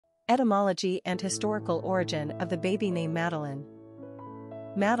Etymology and historical origin of the baby name Madeline.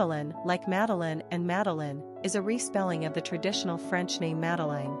 Madeleine, like Madeline and Madeline, is a respelling of the traditional French name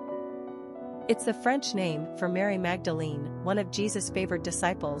Madeleine. It's the French name for Mary Magdalene, one of Jesus' favored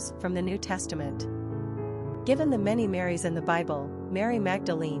disciples from the New Testament. Given the many Marys in the Bible, Mary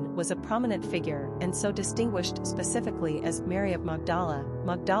Magdalene was a prominent figure and so distinguished specifically as Mary of Magdala,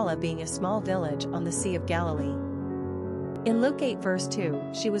 Magdala being a small village on the Sea of Galilee. In Luke 8 verse 2,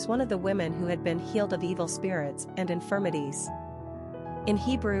 she was one of the women who had been healed of evil spirits and infirmities. In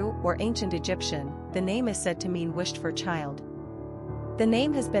Hebrew or ancient Egyptian, the name is said to mean wished-for child. The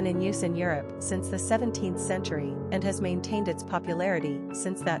name has been in use in Europe since the 17th century and has maintained its popularity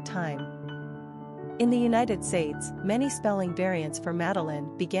since that time. In the United States, many spelling variants for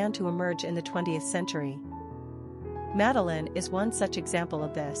Madeline began to emerge in the 20th century. Madeline is one such example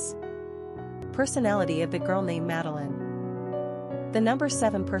of this. Personality of the girl named Madeline. The number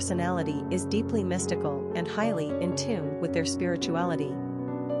 7 personality is deeply mystical and highly in tune with their spirituality.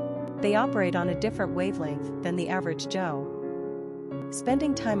 They operate on a different wavelength than the average Joe.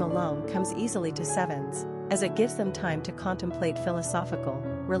 Spending time alone comes easily to 7s, as it gives them time to contemplate philosophical,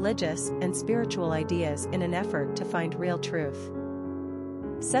 religious, and spiritual ideas in an effort to find real truth.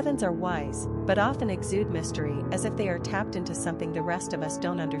 7s are wise, but often exude mystery as if they are tapped into something the rest of us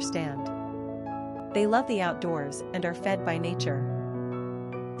don't understand. They love the outdoors and are fed by nature.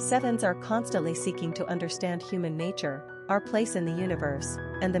 7s are constantly seeking to understand human nature, our place in the universe,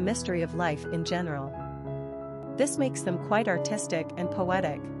 and the mystery of life in general. This makes them quite artistic and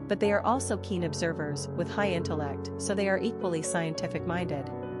poetic, but they are also keen observers with high intellect, so they are equally scientific-minded.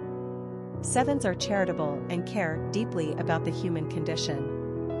 7s are charitable and care deeply about the human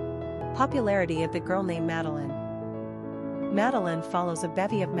condition. Popularity of the girl named Madeline. Madeline follows a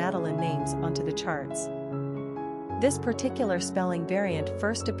bevy of Madeline names onto the charts. This particular spelling variant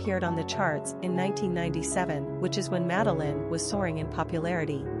first appeared on the charts in 1997, which is when Madeline was soaring in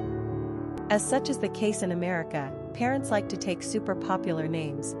popularity. As such is the case in America, parents like to take super popular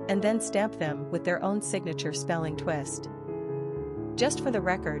names and then stamp them with their own signature spelling twist. Just for the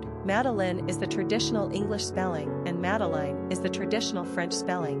record, Madeleine is the traditional English spelling and Madeline is the traditional French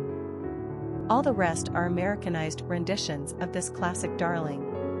spelling. All the rest are Americanized renditions of this classic darling.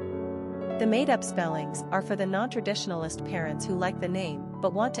 The made-up spellings are for the non-traditionalist parents who like the name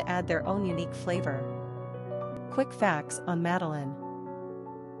but want to add their own unique flavor. Quick facts on Madeline.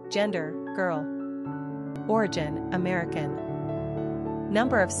 Gender, girl. Origin, American.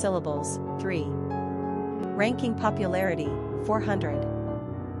 Number of syllables, 3. Ranking popularity, 400.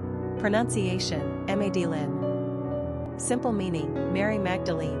 Pronunciation, Madelynn. Simple meaning, Mary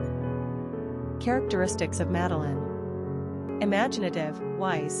Magdalene. Characteristics of Madeline. Imaginative,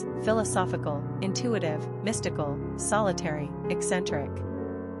 wise, philosophical, intuitive, mystical, solitary, eccentric.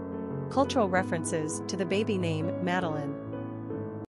 Cultural references to the baby name Madeline.